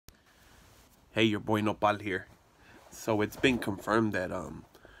Hey, your boy Nopal here. So it's been confirmed that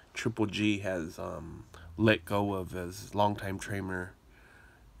Triple G has let go of his longtime trainer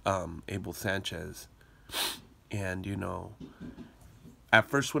Abel Sanchez. And at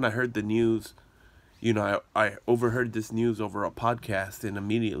first when I heard the news, I overheard this news over a podcast, and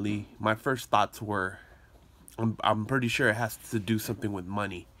immediately my first thoughts were, I'm pretty sure it has to do something with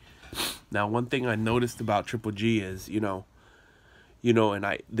money. Now, one thing I noticed about Triple G is, and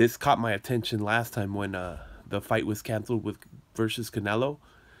this caught my attention last time when the fight was canceled with versus Canelo,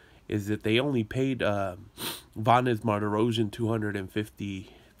 is that they only paid Vanes Martirosyan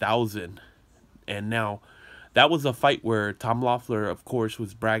 250,000, and now that was a fight where Tom Loeffler, of course,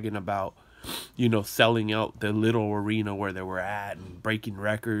 was bragging about selling out the little arena where they were at and breaking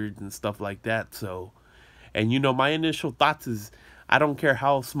records and stuff like that. So, and my initial thoughts is, I don't care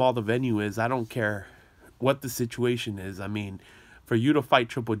how small the venue is, I don't care what the situation is. I mean, for you to fight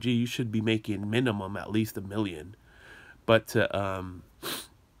Triple G, you should be making minimum at least $1 million. But to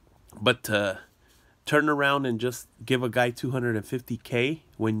turn around and just give a guy 250K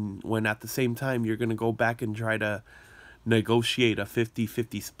when at the same time you're gonna go back and try to negotiate a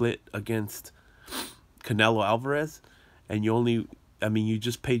 50-50 split against Canelo Alvarez, and you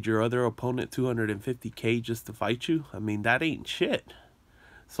just paid your other opponent 250K just to fight you. I mean, that ain't shit.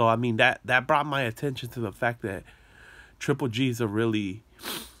 So I mean, that brought my attention to the fact that Triple G is a really,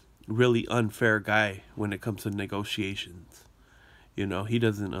 really unfair guy when it comes to negotiations. He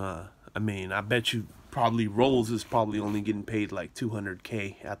doesn't, I mean, I bet you probably Rolls is probably only getting paid like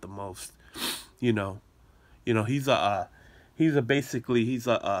 200K at the most. He's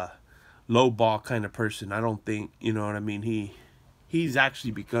a low ball kind of person. I don't think, you know what I mean? He's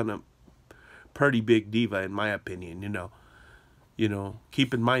actually become a pretty big diva in my opinion,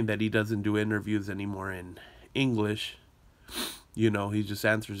 Keep in mind that he doesn't do interviews anymore in English. He just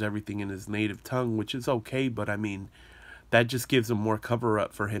answers everything in his native tongue, which is okay, but I mean, that just gives him more cover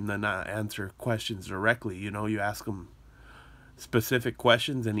up for him to not answer questions directly. You ask him specific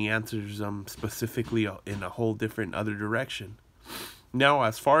questions and he answers them specifically in a whole different other direction. Now,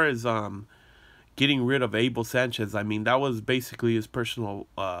 as far as getting rid of Abel Sanchez, I mean, that was basically his personal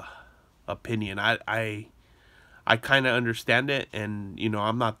opinion. I kind of understand it, and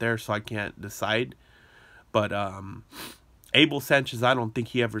I'm not there, so I can't decide. But Abel Sanchez, I don't think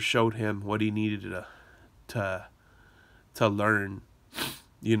he ever showed him what he needed to learn.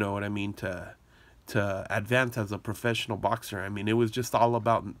 You know what I mean? To advance as a professional boxer. I mean, it was just all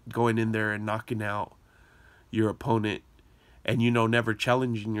about going in there and knocking out your opponent, and never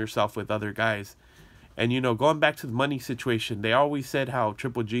challenging yourself with other guys. And going back to the money situation, they always said how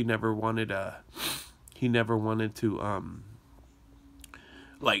Triple G never wanted to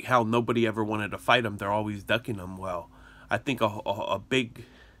like how nobody ever wanted to fight him. They're always ducking him. Well, I think a big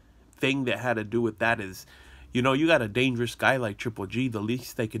thing that had to do with that is, you got a dangerous guy like Triple G. The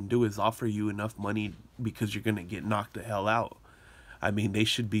least they can do is offer you enough money because you're gonna get knocked the hell out. I mean, they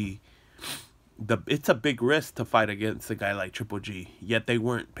should be. It's a big risk to fight against a guy like Triple G. Yet they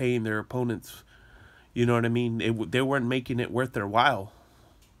weren't paying their opponents. You know what I mean? They weren't making it worth their while.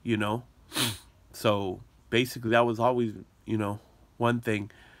 So basically, that was always one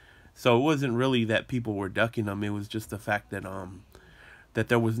thing. So it wasn't really that people were ducking him. It was just the fact that that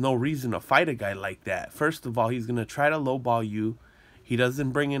there was no reason to fight a guy like that. First of all, he's gonna try to lowball you. He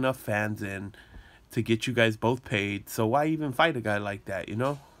doesn't bring enough fans in to get you guys both paid. So why even fight a guy like that?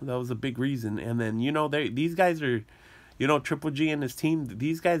 That was a big reason. And then these guys are, Triple G and his team.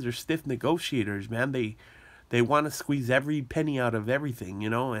 These guys are stiff negotiators, man. They want to squeeze every penny out of everything,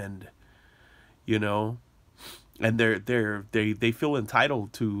 and and they feel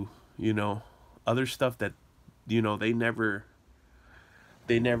entitled to other stuff that they never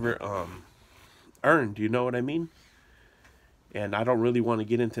earned. You know what I mean? And I don't really want to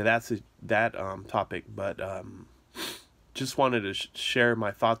get into that topic, but just wanted to share my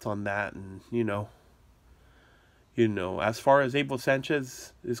thoughts on that. And as far as Abel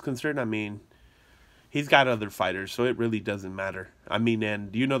Sanchez is concerned, I mean, he's got other fighters, so it really doesn't matter. I mean,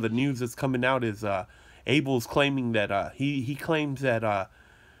 and the news that's coming out is Abel's claiming that he claims that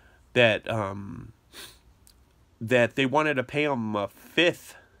that they wanted to pay him a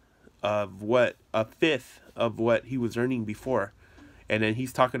fifth of what he was earning before, and then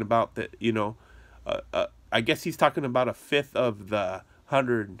he's talking about that. I guess he's talking about a fifth of the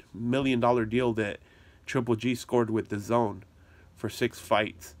 $100 million deal that Triple G scored with the Zone for 6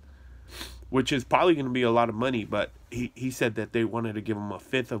 fights, which is probably going to be a lot of money. But he said that they wanted to give him a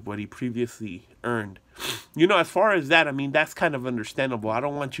fifth of what he previously earned. As far as that, I mean, that's kind of understandable. I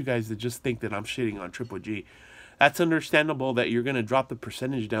don't want you guys to just think that I'm shitting on Triple G. that's understandable that you're gonna drop the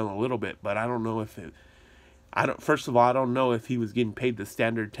percentage down a little bit, but I don't know if it. I don't. First of all, I don't know if he was getting paid the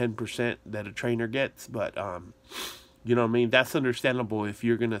standard 10% that a trainer gets, but you know what I mean. That's understandable. If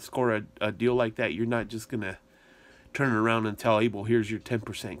you're gonna score a deal like that, you're not just gonna turn around and tell Abel, "Here's your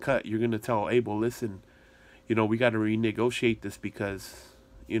 10% cut." You're gonna tell Abel, "Listen, you know, we got to renegotiate this because,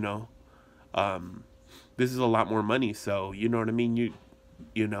 you know, this is a lot more money. So you know what I mean.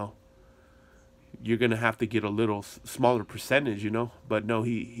 You know, you're gonna have to get a little smaller percentage, you know." But no,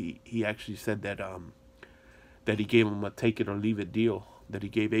 he actually said that that he gave him a take it or leave it deal. That he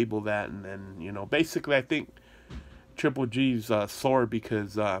gave Abel that, and then, you know, basically I think Triple G's sore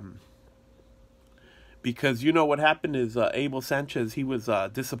because you know what happened is Abel Sanchez, he was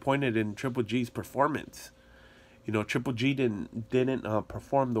disappointed in Triple G's performance. You know, Triple G didn't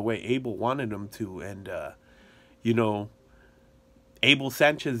perform the way Abel wanted him to, and you know, Abel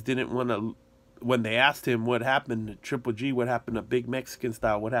Sanchez didn't want to. When they asked him what happened to Triple G, what happened to Big Mexican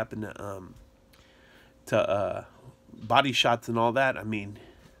Style, what happened to body shots and all that, I mean,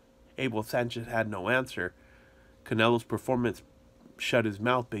 Abel Sanchez had no answer. Canelo's performance shut his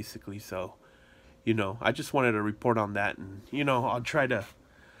mouth basically. So, you know, I just wanted to report on that, and you know, I'll try to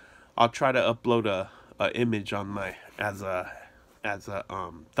upload a image on my as a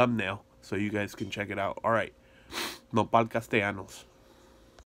thumbnail so you guys can check it out. All right, Nopal Castellanos.